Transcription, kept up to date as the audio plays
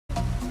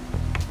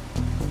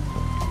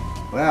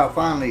Well,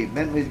 finally,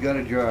 Bentley's got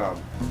a job.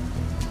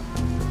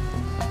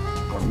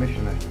 Or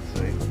mission, I should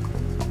say.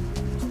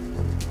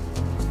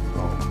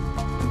 Oh.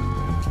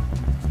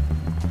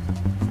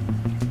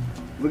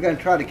 We're going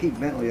to try to keep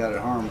Bentley out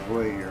of harm's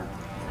way here.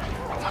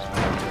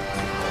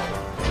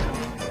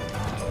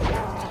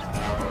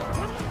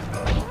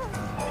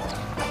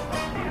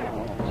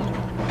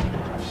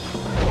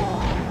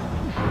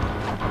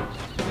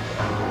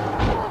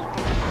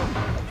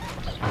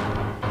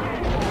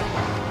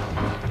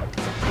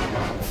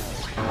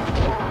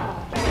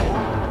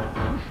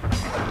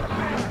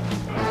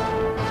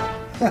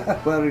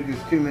 Well, there's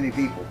just too many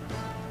people.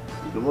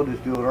 So we'll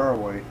just do it our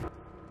way.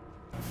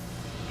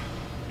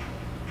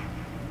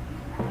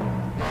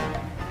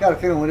 Got a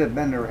feeling we did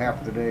been there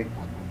half the day.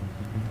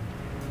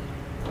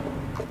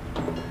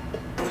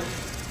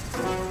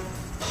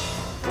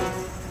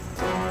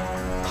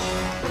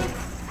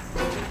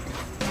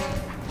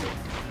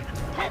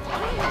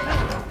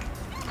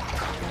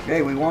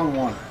 Okay, we won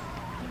one.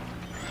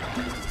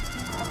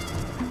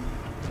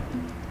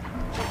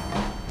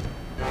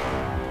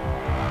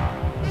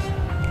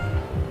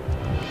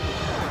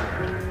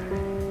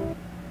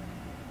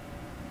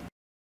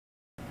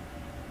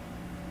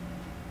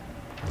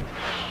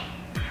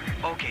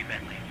 Okay,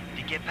 Bentley.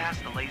 To get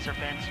past the laser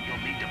fence, you'll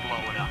need to blow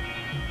it up.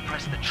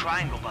 Press the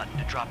triangle button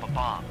to drop a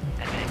bomb,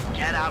 and then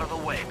get out of the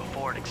way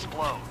before it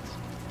explodes.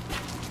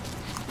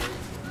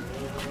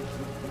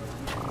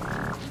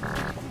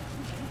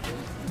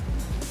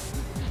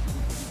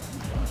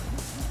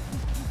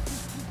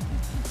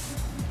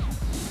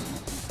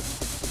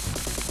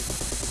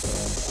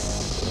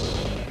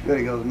 There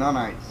he goes,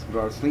 nanites with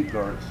our sleep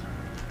guards.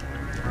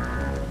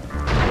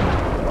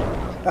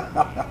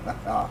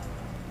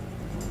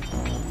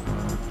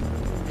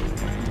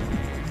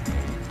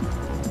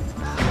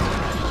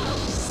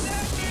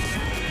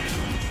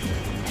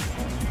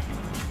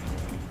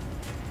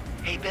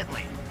 Hey,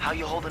 Bentley, how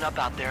you holding up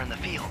out there in the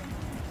field?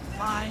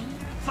 Fine,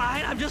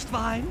 I'm just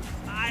fine.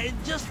 I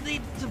just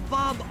need to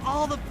bomb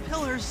all the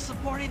pillars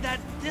supporting that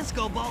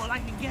disco ball and I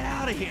can get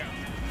out of here.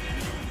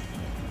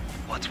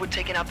 What's with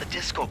taking out the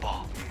disco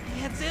ball?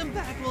 Its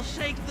impact will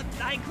shake the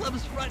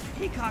nightclub's front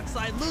peacock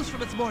sign loose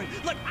from its mooring.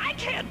 Look, I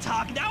can't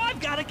talk now.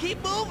 I've got to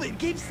keep moving,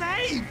 keep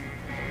safe.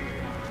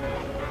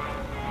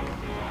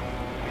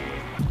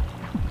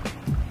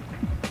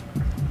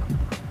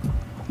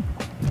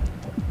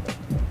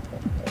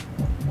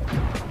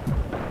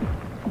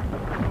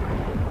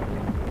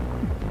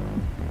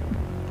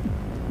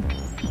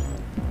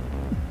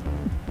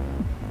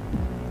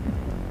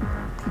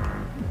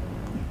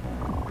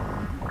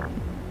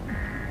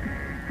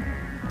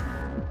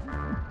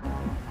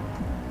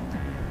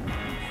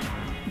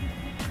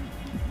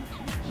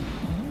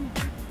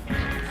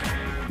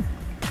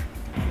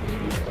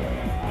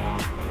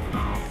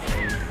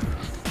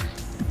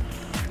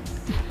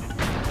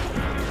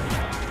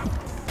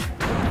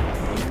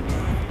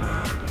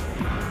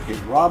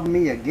 Robbed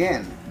me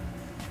again.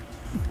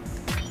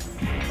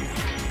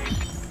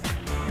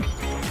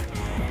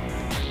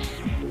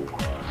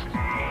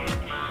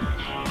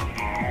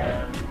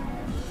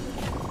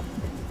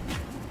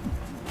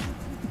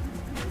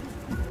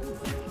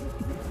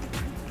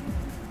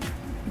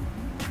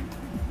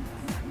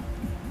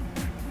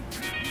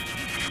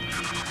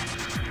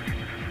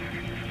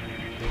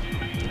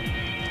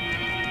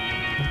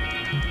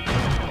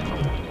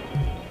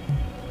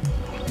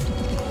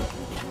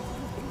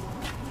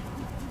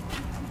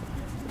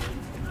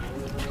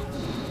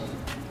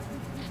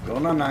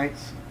 Going on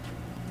nights.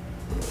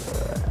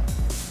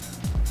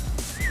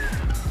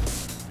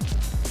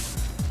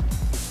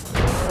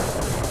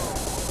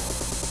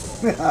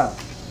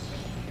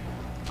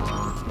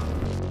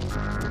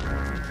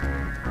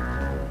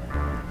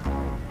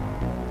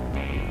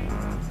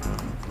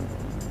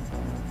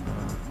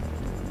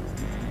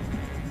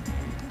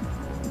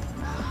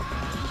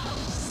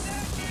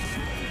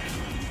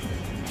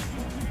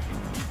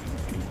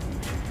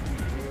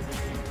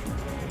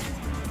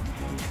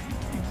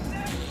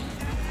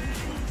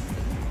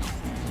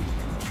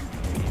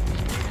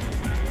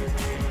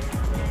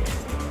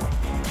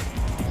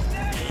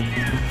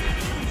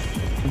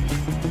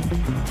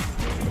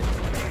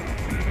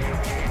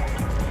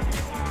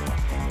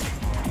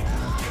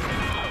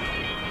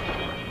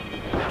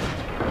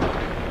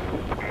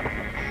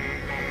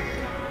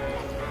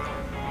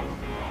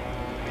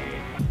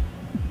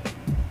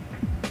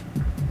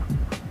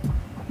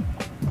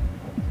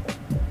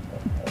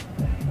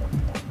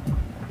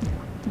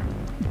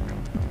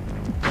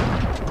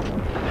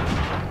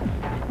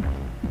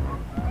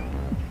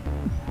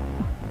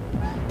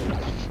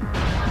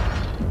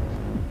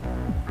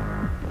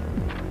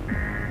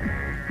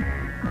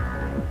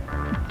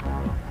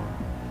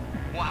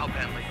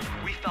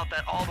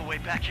 That all the way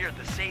back here at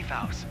the safe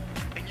house.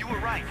 And you were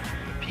right.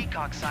 The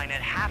peacock sign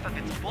had half of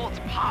its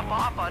bullets pop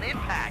off on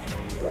impact.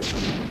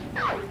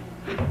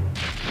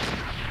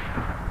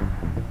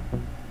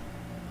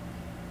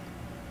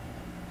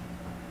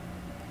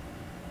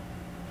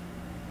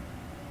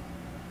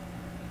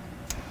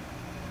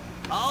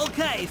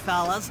 Okay,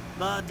 fellas.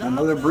 The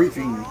Another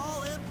briefing. are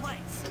all in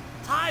place.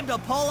 time to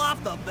pull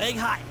off the big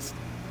heist.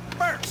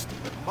 First,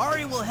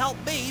 Murray will help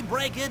me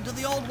break into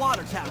the old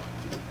water tower.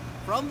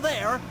 From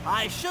there,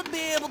 I should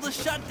be able to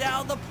shut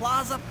down the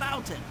plaza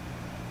fountain.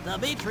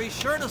 Dimitri's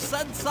sure to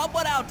send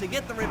someone out to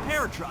get the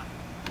repair truck.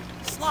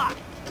 Sly,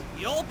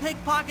 you'll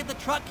pickpocket the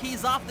truck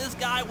keys off this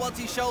guy once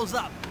he shows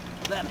up,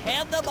 then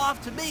hand them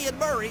off to me and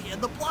Murray in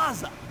the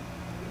plaza.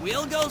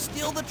 We'll go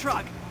steal the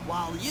truck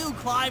while you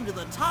climb to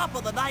the top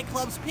of the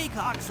nightclub's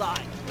peacock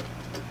sign.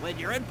 When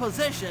you're in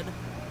position,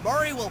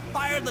 Murray will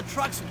fire the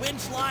truck's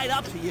winch line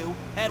up to you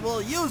and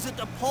will use it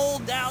to pull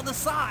down the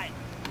sign.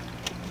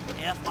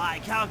 If my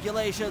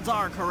calculations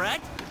are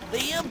correct,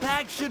 the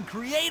impact should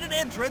create an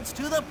entrance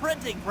to the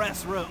printing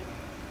press room.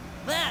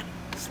 Then,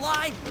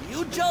 Sly,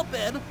 you jump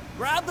in,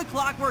 grab the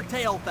clockwork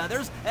tail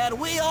feathers, and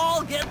we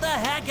all get the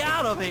heck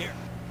out of here.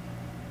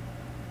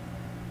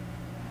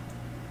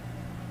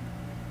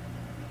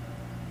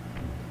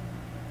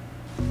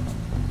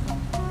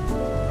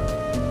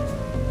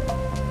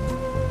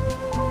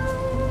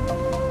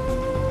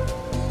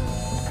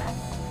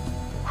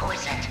 Who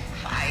is that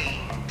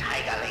fine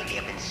tiger lady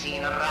I've been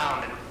seeing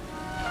around?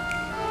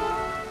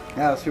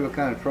 Now let's see what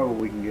kind of trouble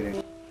we can get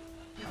in.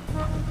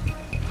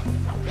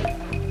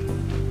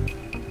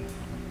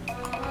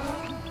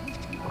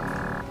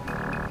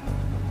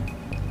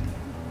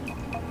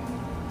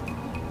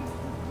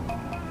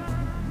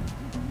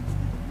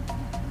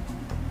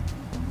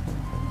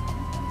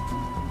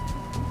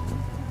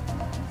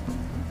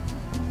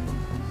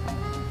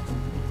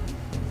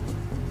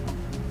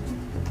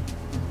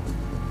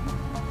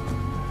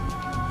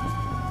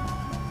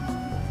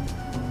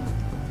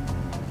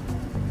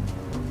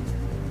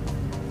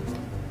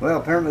 Well,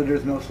 apparently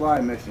there's no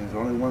slide missions,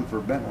 only one for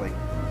Bentley.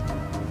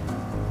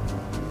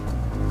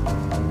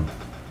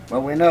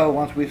 Well, we know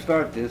once we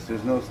start this,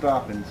 there's no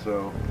stopping,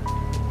 so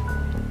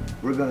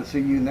we're going to see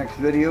you next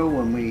video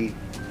when we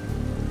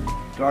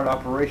start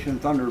Operation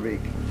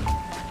Thunderbeak.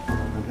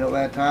 Until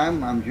that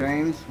time, I'm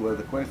James with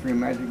Equestrian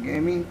Magic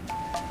Gaming.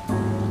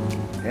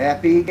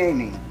 Happy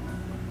gaming!